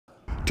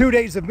2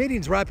 days of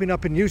meetings wrapping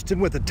up in Houston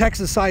with a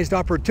Texas-sized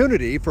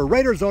opportunity for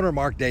Raiders owner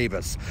Mark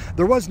Davis.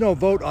 There was no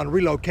vote on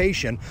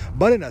relocation,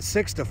 but in a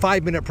 6 to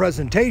 5 minute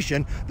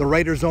presentation, the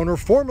Raiders owner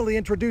formally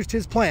introduced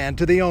his plan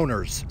to the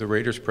owners. The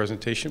Raiders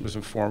presentation was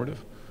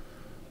informative.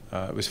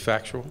 It was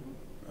factual.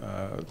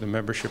 The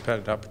membership had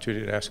an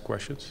opportunity to ask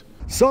questions.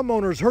 Some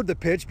owners heard the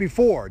pitch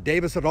before.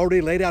 Davis had already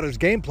laid out his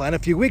game plan a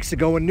few weeks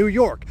ago in New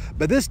York,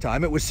 but this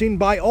time it was seen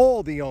by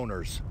all the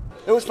owners.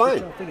 It was fine.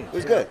 It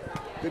was good.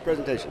 Good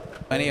presentation.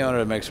 Any owner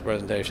that makes a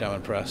presentation, I'm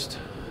impressed,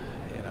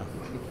 you know,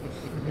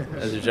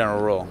 as a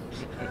general rule.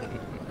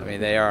 I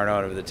mean, they are an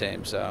owner of the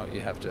team, so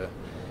you have to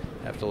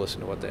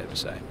listen to what they have to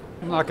say.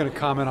 I'm not going to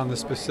comment on the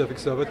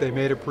specifics of it. They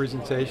made a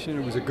presentation.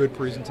 It was a good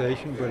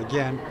presentation, but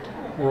again,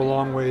 we're a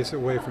long ways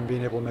away from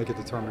being able to make a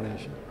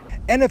determination.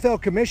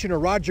 NFL Commissioner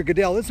Roger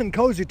Goodell isn't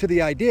cozy to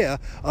the idea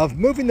of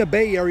moving the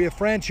Bay Area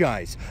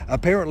franchise.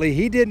 Apparently,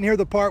 he didn't hear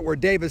the part where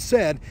Davis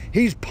said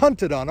he's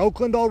punted on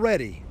Oakland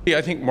already. Yeah,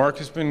 I think Mark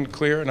has been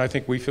clear, and I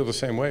think we feel the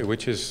same way,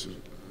 which is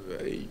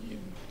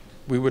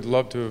we would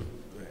love to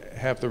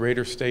have the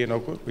Raiders stay in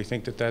Oakland. We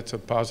think that that's a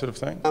positive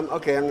thing.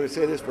 Okay, I'm going to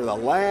say this for the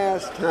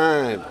last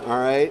time, all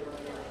right?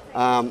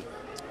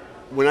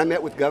 When I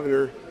met with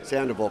Governor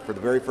Sandoval for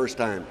the very first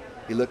time,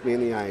 he looked me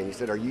in the eye and he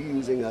said, "Are you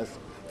using us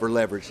for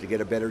leverage to get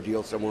a better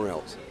deal somewhere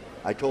else?"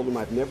 I told him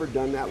I've never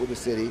done that with the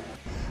city.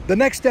 The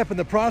next step in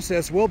the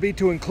process will be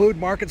to include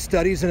market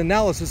studies and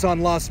analysis on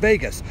Las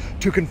Vegas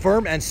to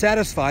confirm and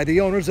satisfy the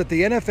owners that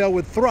the NFL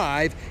would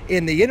thrive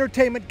in the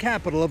entertainment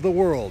capital of the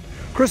world.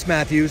 Chris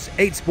Matthews,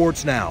 8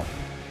 Sports Now.